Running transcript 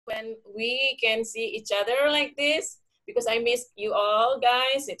when we can see each other like this, because I miss you all,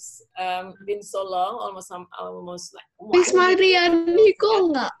 guys. It's been so long, almost like 1 Miss year. Mariani kok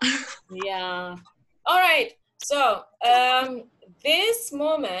enggak? Yeah. All right. So this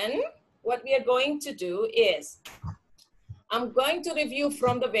moment, what we are going to do is, I'm going to review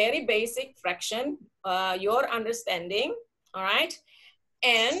from the very basic fraction, your understanding. All right.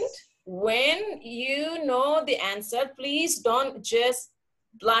 And when you know the answer, please don't just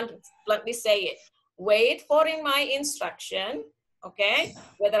bluntly say it. Wait for my instruction, okay?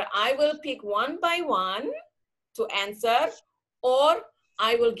 Whether I will pick one by one to answer, or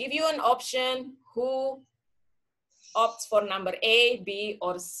I will give you an option who opts for number A, B,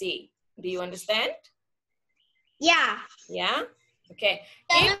 or C. Do you understand? Yeah. Yeah? Okay.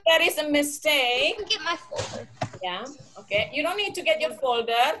 If there is a mistake, Get my folder. yeah, okay. You don't need to get your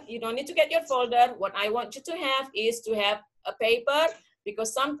folder. You don't need to get your folder. What I want you to have is to have a paper,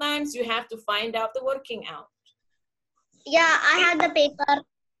 because sometimes you have to find out the working out. Yeah, I have the paper.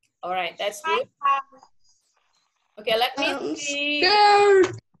 All right, that's good. Okay, let me see.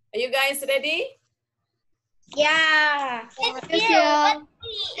 Scared. Are you guys ready? Yeah. Yeah.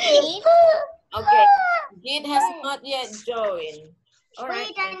 Okay. Git has not yet joined. All right.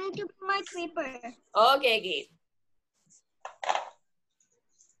 Wait, I need to put my paper. Okay, Git.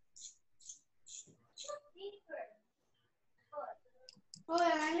 Oh,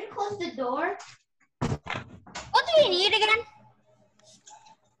 I need to close the door. What do you need again?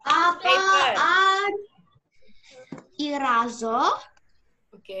 Paper. Eraser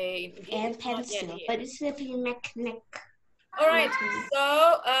Okay. Git and is not yet pencil, here. but it's a neck. All right.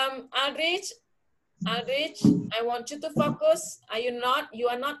 So, Aldrich, I want you to focus. You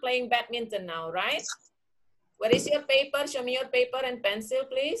are not playing badminton now, right? Where is your paper? Show me your paper and pencil,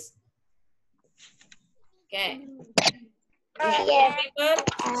 please. Okay. You have your paper?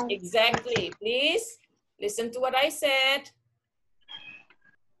 Exactly. Please listen to what I said.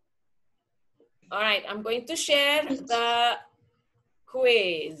 All right. I'm going to share the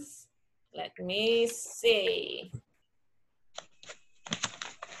quiz. Let me see.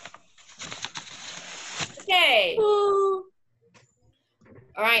 Okay. All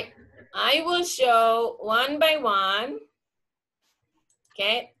right. I will show one by one.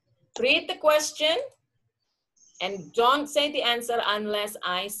 Okay. Read the question and don't say the answer unless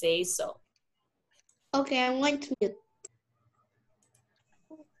I say so. Okay, I'm going to mute.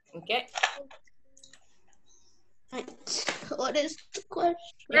 Okay. What is the question?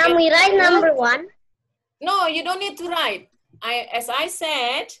 Now we write number 1. No, you don't need to write. As I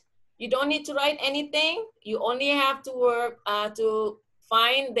said, you don't need to write anything. You only have to work to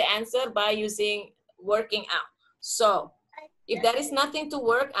find the answer by using working out. So if there is nothing to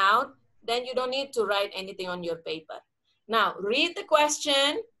work out, then you don't need to write anything on your paper. Now read the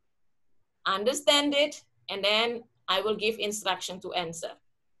question, understand it, and then I will give instruction to answer.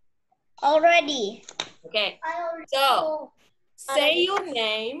 Already. Okay. So say your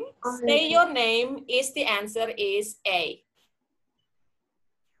name. Say your name is the answer is A.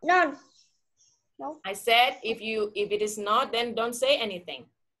 None. I said if it is not, then don't say anything.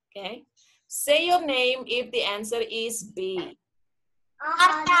 Okay. Say your name if the answer is B.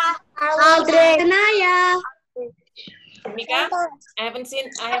 Aldrich. Kanaya. Mika, I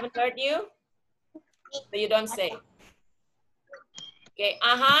haven't heard you. So you don't say. Okay.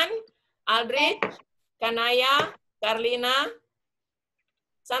 Ahan, Aldrich, Kanaya, Carlina.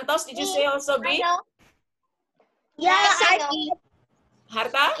 Santos, did you say also B? Yeah, I did.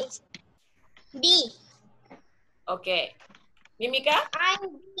 Harta? B. Okay. Mimika?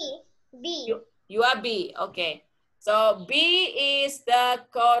 I'm B. B. You are B. Okay. So B is the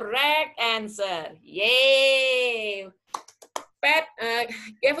correct answer. Yay! Pat,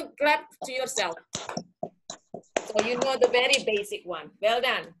 give a clap to yourself. So you know the very basic one. Well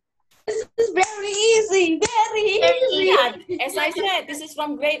done. This is very easy. Very easy. Yeah, as I said, this is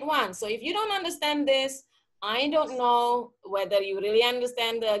from grade 1. So if you don't understand this, I don't know whether you really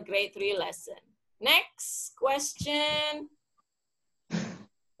understand the grade 3 lesson. Next question.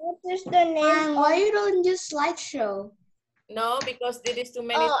 What is the name? Why you don't use slideshow? No, because it is too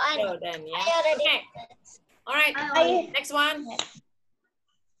many to show then, yeah? Okay. All right, next one.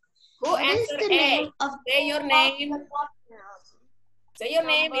 Who answered A? Say your name. Say your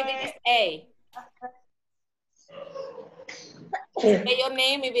name if it is A. Say your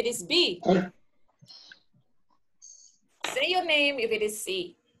name if it is B. Say your name if it is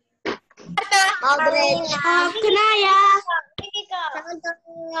C. Aldrich. Kanaya.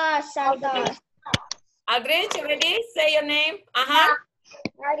 Santos. Aldrich, you ready? Say your name. Ahan.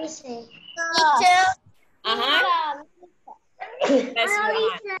 Teacher. Ahan. Bless your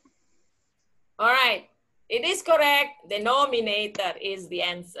heart. All right. It is correct. The denominator is the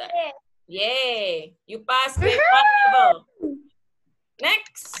answer. Yay. You passed grade 1 level.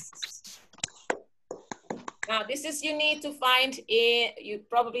 Next. Now, this is you need to find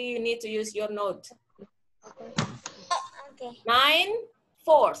you need to use your note. Okay.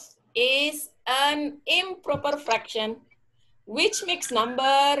 9/4 is an improper fraction. Which mixed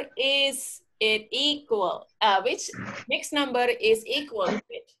number is it equal? Which mixed number is equal to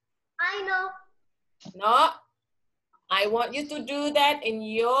it? I know. No, I want you to do that in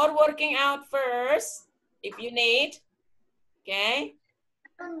your working out first, if you need. Okay.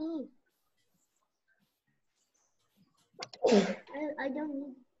 I don't need. I don't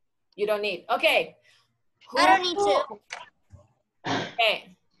need. You don't need. Okay. I don't need to.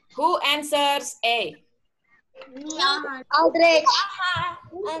 Okay. Who answers A? Me. Aldrich.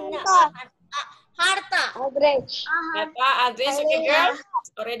 Harta. Aldrich. Adris, okay, girls?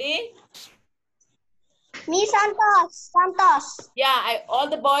 Already? Me, Santos. Santos. Yeah, all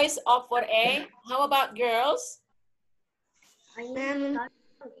the boys opt for A. How about girls?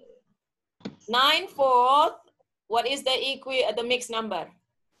 9/4. What is the mixed number?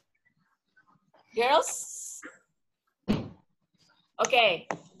 Girls? Okay.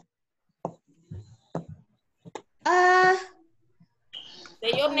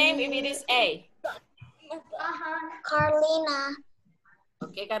 Say your name if it is A. Carlina.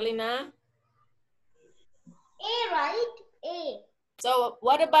 Okay, Carlina. A, right? A. So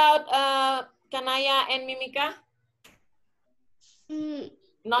what about Kanaya and Mimika?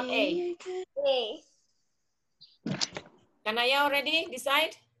 Not A. A. Kanaya already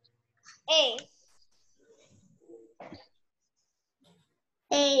decide? A.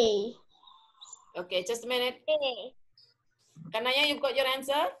 A. Okay, just a minute. A. Kanaya, you've got your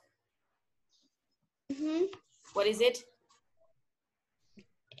answer? What is it?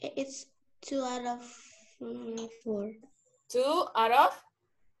 It's 2 out of 4. 2 out of?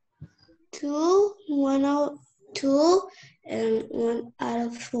 2, 1 out 2, and 1 out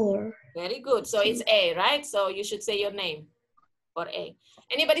of 4. Very good. So it's A, right? So you should say your name for A.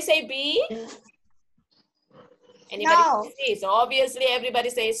 Anybody say B? Anybody No. say C? So obviously everybody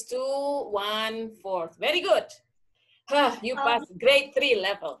says 2, 1/4. Very good. You passed grade 3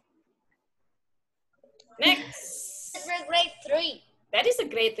 level. Next. Grade 3. That is a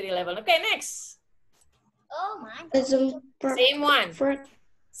grade 3 level. Okay, next. Oh my. Same one.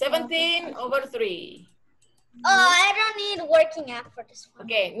 17/3. Oh, I don't need working out for this one.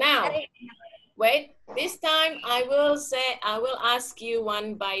 Okay, now, wait. This time I will ask you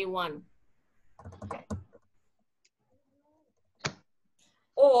one by one.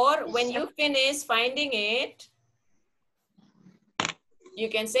 Or when you finish finding it, you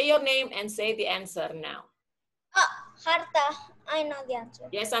can say your name and say the answer now. Oh, Harta. I know the answer.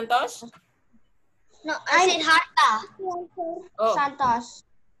 Yes, Santosh? No, I said Harta. Oh. Santos.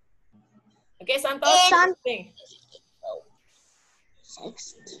 Okay, Santosh. Sing.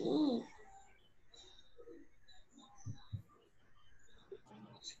 16.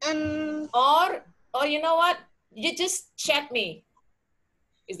 Or you know what? You just chat me.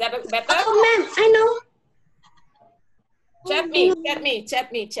 Is that better? Oh, ma'am, I know. Chat me.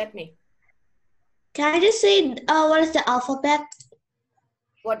 Can I just say what is the alphabet?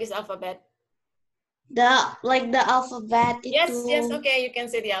 What is alphabet? The alphabet. Yes, okay, you can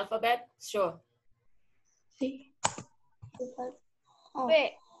say the alphabet. Sure. Oh.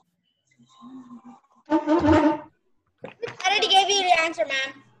 Wait. I already gave you the answer,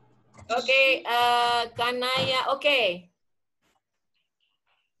 ma'am. Okay, Kanaya, okay.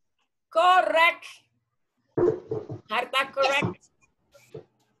 Correct. Harta, correct.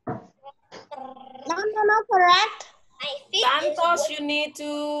 No, correct. I think Santos, you need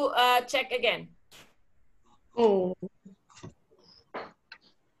to check again. Oh.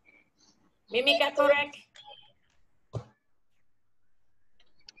 Mimika, correct.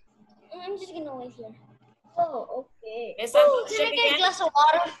 I'm just gonna wait here. Oh, okay. Okay, Santos, Can I check get a again. glass of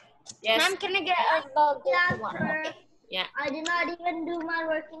water? Yes. Ma'am, can I get a glass of water? Okay. Yeah. I did not even do my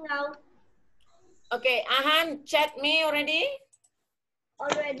working out Okay, Ahan, chat me already.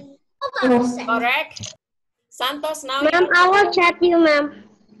 already. Hold on a second. Correct. Santos, now Ma'am, I will chat you, ma'am.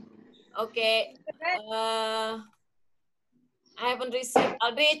 Okay. I haven't received.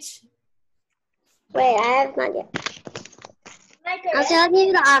 Aldrich. Wait, I have not yet. Like I'll tell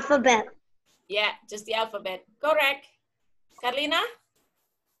you the alphabet. Yeah, just the alphabet. Correct. Carlina?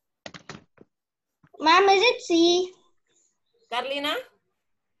 Ma'am, is it C? Carlina?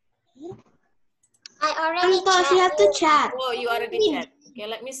 I already Santos, you have to chat. Oh, you already chat. Okay,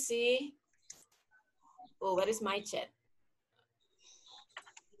 let me see. Oh, where is my chat?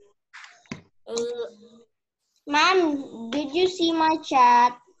 Ma'am, did you see my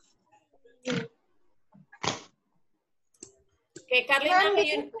chat? Okay,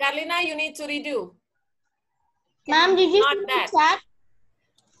 Carlina, you need to redo. Ma'am, did you Not see my that. chat?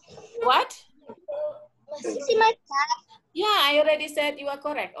 What? Did you see my chat? Yeah, I already said you are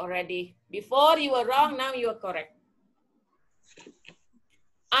correct already. Before you were wrong, now you are correct.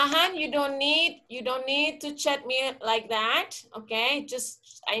 Ahan, you don't need to chat me like that. Okay,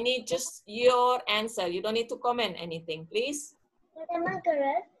 I need just your answer. You don't need to comment anything, please. Am I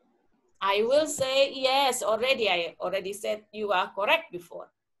correct? I will say yes already. I already said you are correct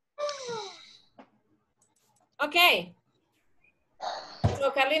before. Okay.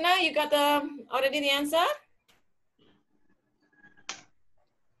 So Carlina, you got already the answer?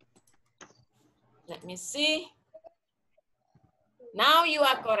 Let me see. Now you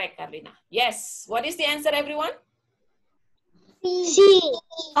are correct, Carlina. Yes. What is the answer, everyone? C.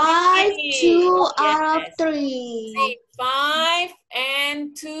 5 2 out of Yes. 3. See, 5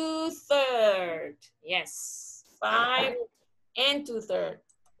 and 2/3. Yes. 5 and 2/3.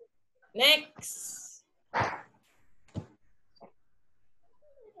 Next.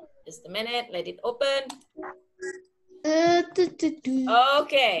 Just a minute. Let it open.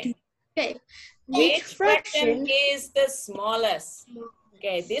 Okay. Okay. Which fraction is the smallest?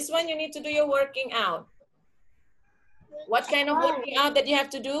 Okay, this one you need to do your working out. What kind of working out that you have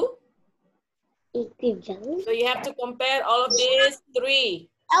to do? So you have to compare all of these three.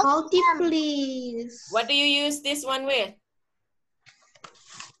 Multiplies. What do you use this one with?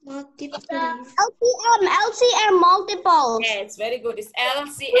 Multiplies. LCM multiples. Yes, very good. It's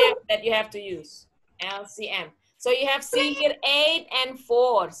LCM that you have to use. LCM. So you have see here 8 and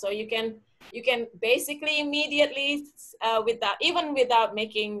 4. So you can basically immediately without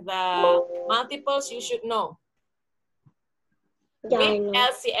making the multiples, you should know which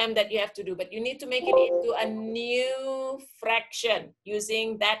LCM that you have to do, but you need to make it into a new fraction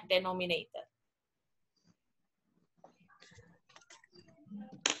using that denominator.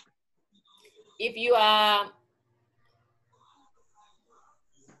 If you are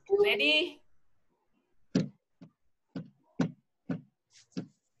ready,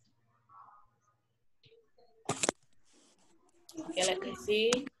 okay, let me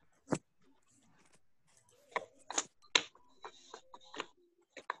see.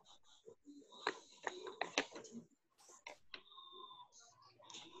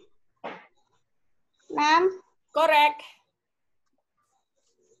 Ma'am? Correct.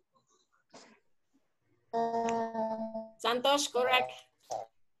 Santosh, correct.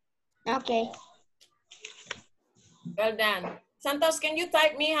 Okay. Well done. Santosh, can you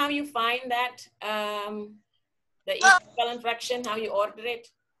type me how you find that, the equivalent fraction, how you order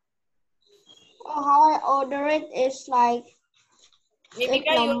it? How I order it is like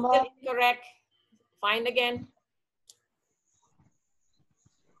Mimika, you're still incorrect. Find again.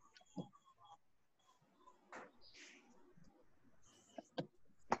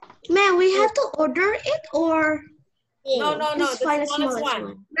 Ma'am, we have to order it or No, just the find the smallest smallest one.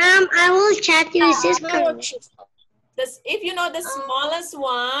 one? Ma'am, I will chat you. Is this correct? If you know the smallest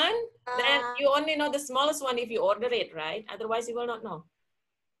one, then you only know the smallest one if you order it, right? Otherwise, you will not know.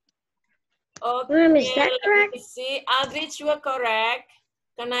 Okay, Ma'am, is that let correct? me see. Aldrich, you are correct.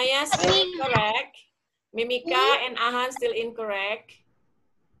 Kanaya still incorrect. Mimika and Ahan still incorrect.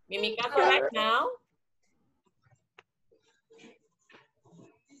 Mimika correct now.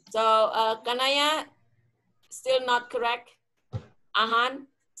 So Kanaya still not correct. Ahan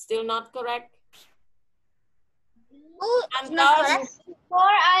still not correct. Santosh.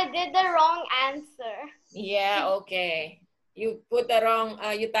 Before I did the wrong answer. Yeah, okay. You put the wrong,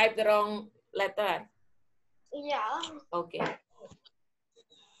 you typed the wrong letter. Yeah. Okay.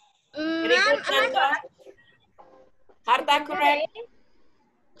 Very good, Santosh. Harta correct.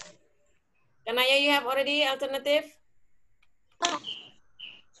 Kanaya, you have already alternative?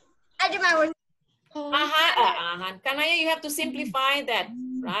 I did my work. Ahan. Kanaya, you have to simplify that,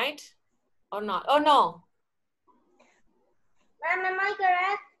 right? Or not? Oh, no. Ma'am, am I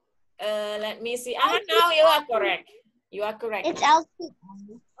correct? Let me see. Ahan, now you are correct. You are correct. It's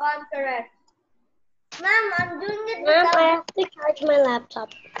LCM. Oh, I'm correct. Ma'am, I'm doing it Ma'am, without... I have to charge my laptop.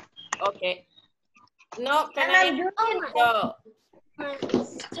 Okay. No, And Kanaya. I'm doing it So,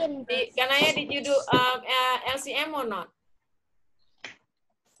 Kanaya, did you do LCM or not?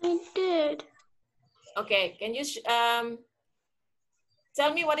 I did. Okay. Can you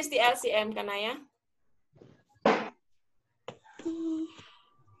tell me what is the LCM, Kanaya?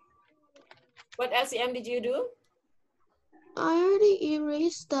 What LCM did you do? I already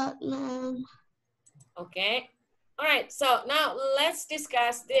erased that, ma'am. Okay. All right. So now let's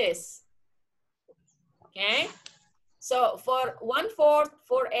discuss this. Okay. So for 1/4,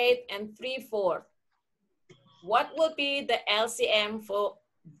 4/8, and 3/4, what will be the LCM for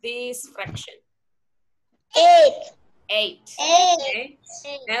this fraction? 8. 8. 8. Okay.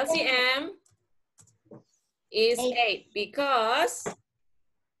 LCM is 8 because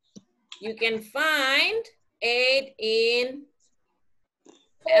you can find 8 in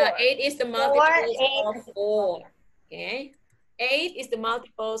 8 is the multiples of 4. Okay. 8 is the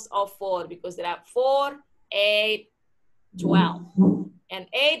multiples of 4 because there are 4, 8, 12. And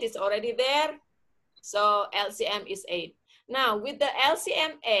 8 is already there. So LCM is 8. Now with the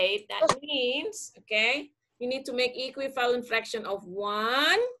LCM 8, that means, okay, you need to make equivalent fraction of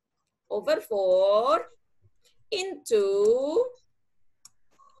 1/4 into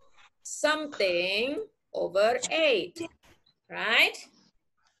something over 8, right?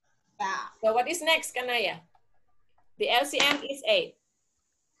 Yeah. So what is next, Kanaya? The LCM is 8.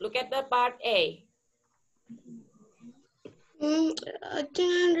 Look at the part A. I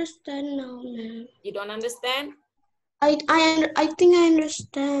think I understand now, ma'am. You don't understand? I think I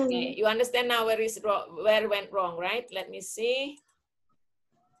understand. Okay, you understand now where is wrong, where went wrong, right? Let me see.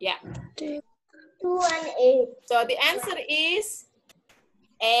 Yeah. 2 and 8. So the answer is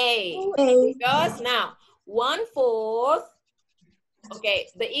A. 8. Because now 1/4.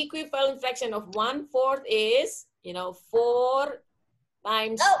 Okay, the equivalent fraction of 1/4 is, 4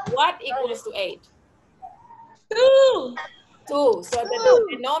 times what equals to 8? 2. 2. So the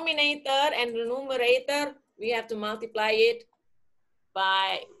denominator and the numerator, we have to multiply it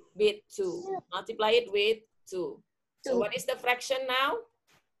with 2. Multiply it with 2. So what is the fraction now?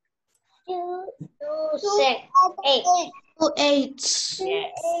 2, 6, 8. 2 8.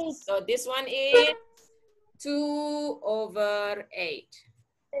 Yes. So this one is 2/8.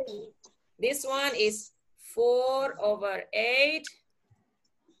 This one is 4/8.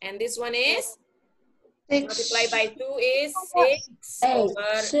 And this one is 6. multiplied by 2 is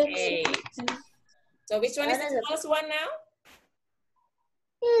 6/8. So which one is the smallest one now?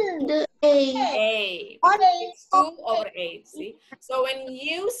 The 8. A. It's 2/8. See? So when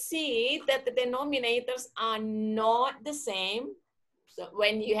you see that the denominators are not the same, so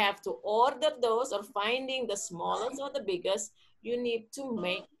when you have to order those or finding the smallest or the biggest, you need to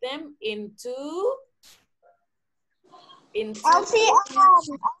make them into LCM.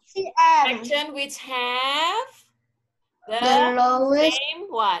 fraction which have The lowest.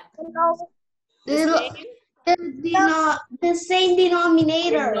 same what? The same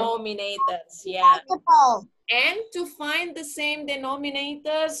denominator. Denominators, yeah. Multiple. And to find the same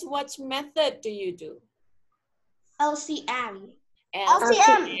denominators, what method do you do? LCM.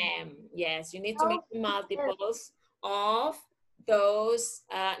 LCM. Yes, you need to make the multiples of those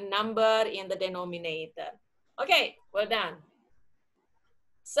number in the denominator. Okay, well done.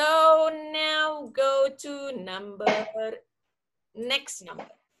 So now go to next number.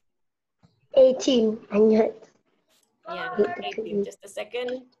 18. I knew it. Yeah, 18. Just a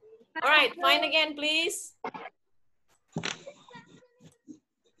second. All right, find again, please.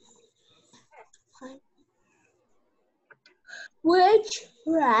 Which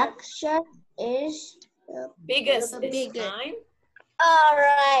fraction is the Biggest this biggest? time. All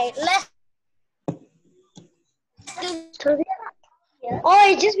right, let's do.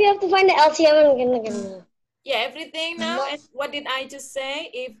 Oh, just we have to find the LCM again. Yeah, everything now. And what did I just say?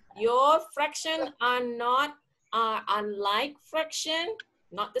 If your fraction are unlike fraction,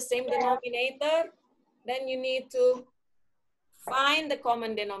 not the same denominator, then you need to find the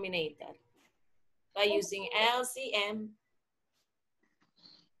common denominator by using LCM.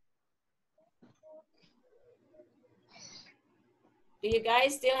 Do you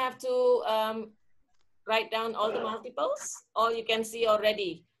guys still have to write down all the multiples? Or you can see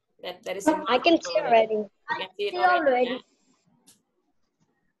already that there is a multiple? I can see already. You can see it already.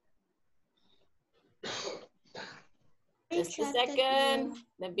 Yeah? Just a second.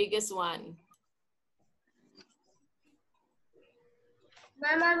 The biggest one.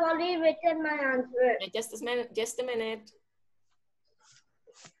 Ma'am, I've already written my answer. Just a minute. Just a minute.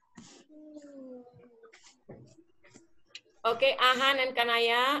 Okay, Ahan and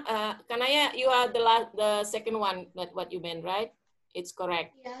Kanaya. Kanaya, you are the second one. That what you meant, right? It's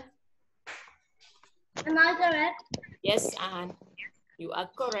correct. Yeah. Am I correct? Yes, Ahan. You are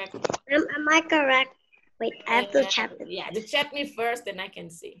correct. Am I correct? Wait, I have to chat. Yeah, to chat me first, then I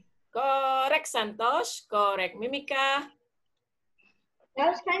can see. Correct, Santosh. Correct, Mimika. That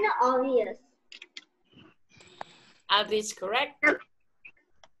was kind of obvious. Aldrich, correct.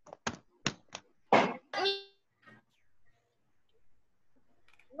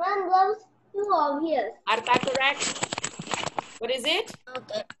 Ma'am, that was too obvious. Arta, correct. What is it?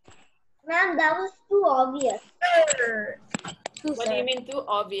 Okay. Ma'am, that was too obvious. What do you mean too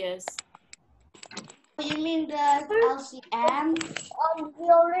obvious? You mean the LCM? We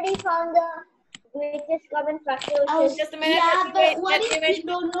already found the greatest common factor, which is Just a minute. Yeah, but what let me if wait. you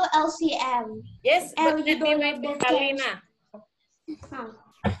don't know LCM? Yes, And but you let me don't wait know for the Carlina.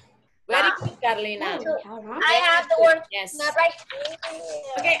 Very good, Carlina. I have the word. Yes. Right.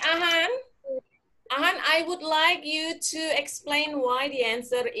 Okay, Ahan. Ahan, I would like you to explain why the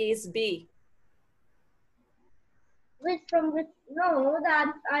answer is B. No,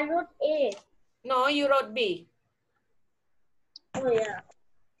 that I wrote A. No, you wrote B. Oh yeah.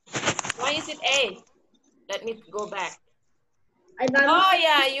 Why is it A? Let me go back. I got Oh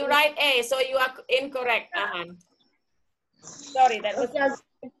yeah, you write A, so you are incorrect, Ahan. Sorry, that was...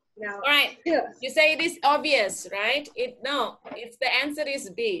 now. All right, you say it is obvious, right? It's the answer is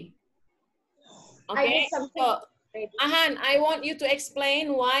B. I Okay, did something. so Ahan, I want you to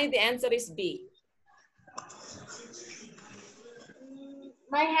explain why the answer is B.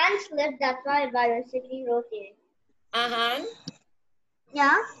 My hand slipped, that's why I basically wrote it. Ahan,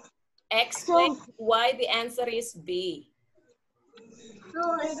 Yeah. explain why the answer is B. So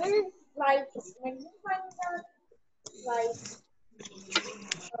it is like when you find out like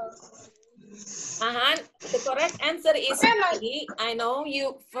Ahan, the correct answer is B. I know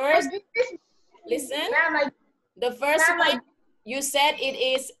you first listen. The first one you said it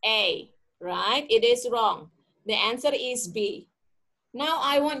is A, right? It is wrong. The answer is B. Now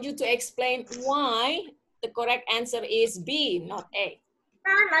I want you to explain why the correct answer is B, not A.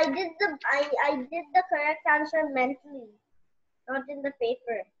 Ma'am, I did the correct answer mentally, not in the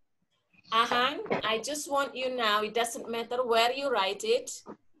paper. Ahan, I just want you now, it doesn't matter where you write it.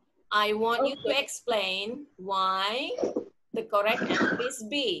 I want you to explain why the correct answer is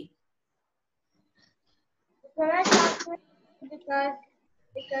B. The correct answer is because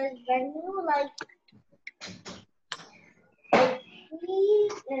when you like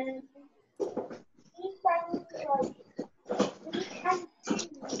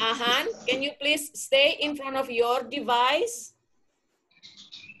Ahan, can you please stay in front of your device?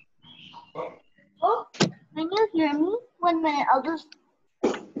 Oh, can you hear me? 1 minute, I'll just.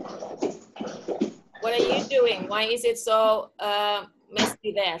 What are you doing? Why is it so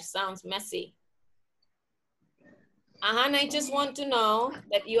messy there? Sounds messy. Ahan, I just want to know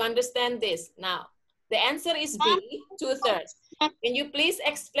that you understand this. Now, the answer is B, 2/3. Can you please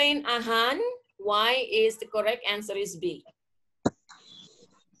explain, Ahan, why is the correct answer is B?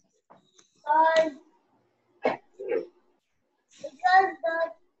 Because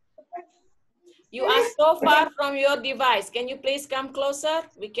You are so far from your device. Can you please come closer?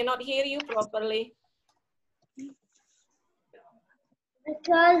 We cannot hear you properly.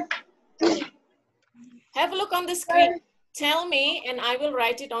 because Have a look on the screen. Tell me, and I will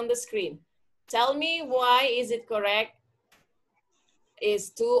write it on the screen. Tell me why is it correct?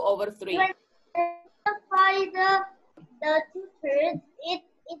 Is 2/3. when by the 2/3, it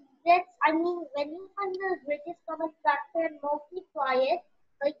gets. I mean, when you find the greatest common factor and multiply it,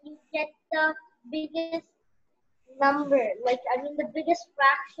 like you get the biggest number. Like I mean, the biggest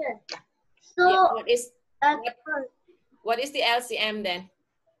fraction. So Yeah, what is the LCM then?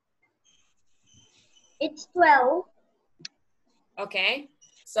 It's 12. Okay,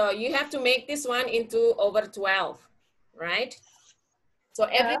 so you have to make this one into over 12, right? So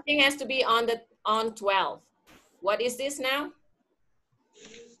everything has to be on 12. What is this now?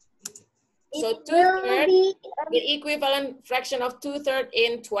 So 2/3, the equivalent fraction of 2/3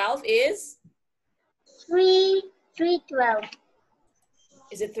 in 12 is? 3/12.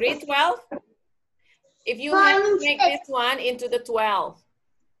 Is it 3/12? If you have to make this one into the 12.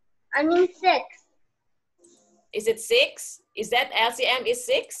 I mean 6. Is it 6? Is that LCM is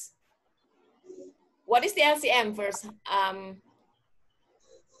 6? What is the LCM first?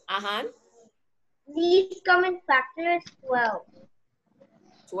 Ahan? Least common factor is 12.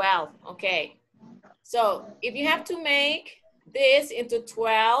 12, okay. So if you have to make this into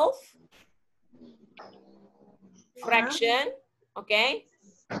 12 fraction, okay,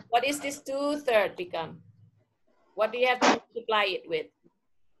 what is this 2/3 become? What do you have to multiply it with?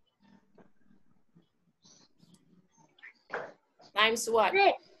 Times what?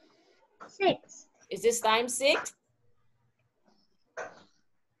 6. Is this times 6?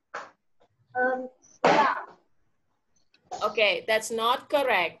 Yeah. Okay, that's not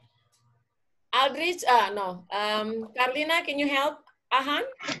correct. Aldrich, no. Carlina, can you help Ahan?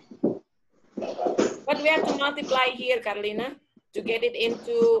 What do we have to multiply here, Carlina, to get it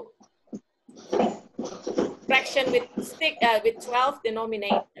into fraction with 12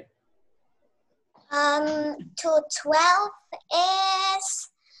 denominator? 2/12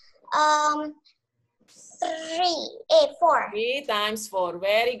 is 4. 3 times 4.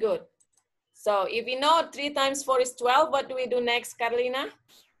 Very good. So if we know 3 times 4 is 12, what do we do next, Carolina?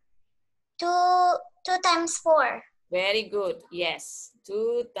 2 times 4. Very good. Yes.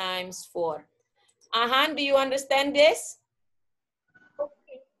 2 times 4. Ahan, do you understand this?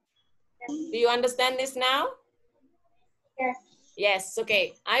 Okay. Do you understand this now? Yes. Yes.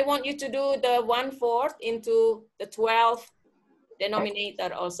 Okay. I want you to do the 1/4 into the 12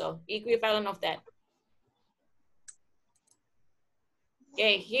 denominator also. Equivalent of that.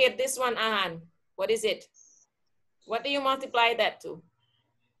 Okay. Here, this one, Ahan. What is it? What do you multiply that to?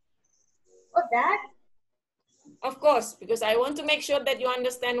 Oh, that? Of course, because I want to make sure that you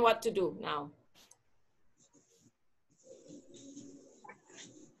understand what to do now.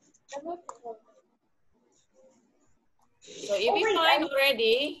 So if you find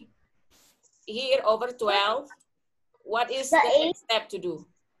already here over 12, what is the next step to do?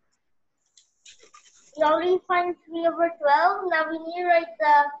 We already find 3 over 12. Now we need to write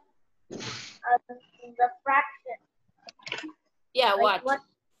the fraction. Yeah, Like what?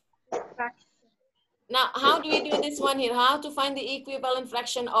 Fraction. Now, how do we do this one here? How to find the equivalent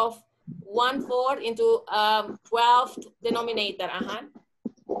fraction of 1/4 into 12th denominator?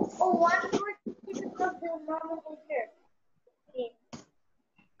 Oh, 1/4 is because the denominator. Okay.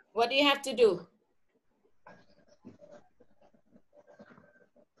 What do you have to do?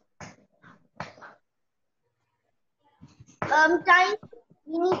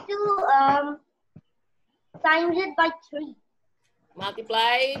 We need to times it by 3.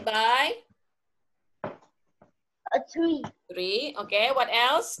 Multiply by 3. 3. Okay, what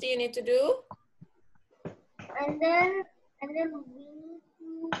else do you need to do? And then we need to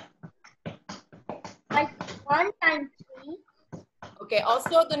like 1 times 3. Okay,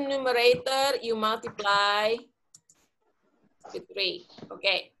 also the numerator you multiply with 3.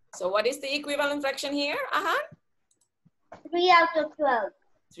 Okay, so what is the equivalent fraction here? 3 out of 12.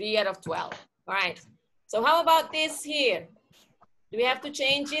 3 out of 12. All right. So how about this here? Do we have to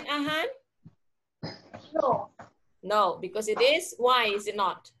change it, No, No, because it is. Why is it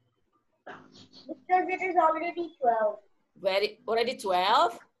not? because it is already 12. Already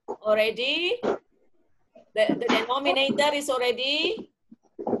 12. Already. The denominator is already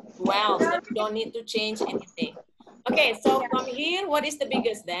 12. So you don't need to change anything. Okay, so from here, what is the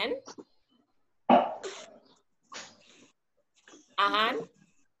biggest then? Yeah.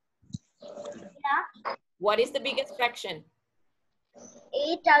 What is the biggest fraction?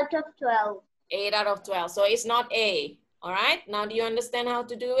 8 out of 12. 8 out of 12. So it's not A. All right. Now, do you understand how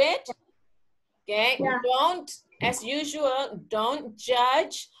to do it? Okay. Yeah. Don't, as usual, don't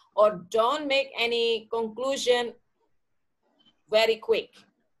judge or don't make any conclusion very quick.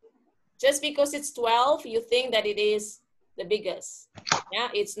 Just because it's 12, you think that it is the biggest. Yeah,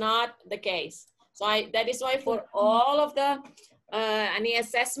 it's not the case. So that is why for all of the any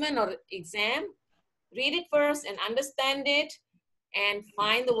assessment or exam, read it first and understand it and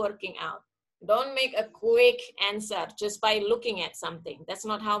find the working out. Don't make a quick answer just by looking at something. That's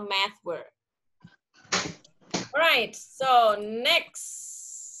not how math works. All right, so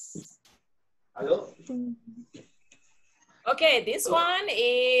next. Hello? Okay, this one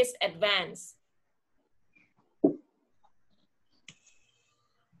is advanced.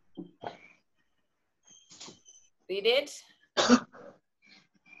 Read it.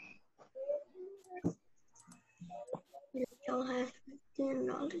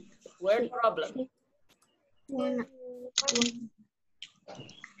 Word problem. It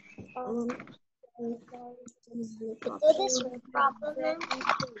is problem.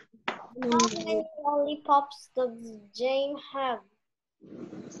 How many lollipops does Jane have?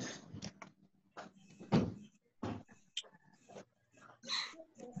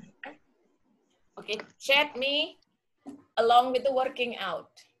 Okay, chat me along with the working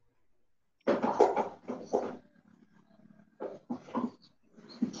out.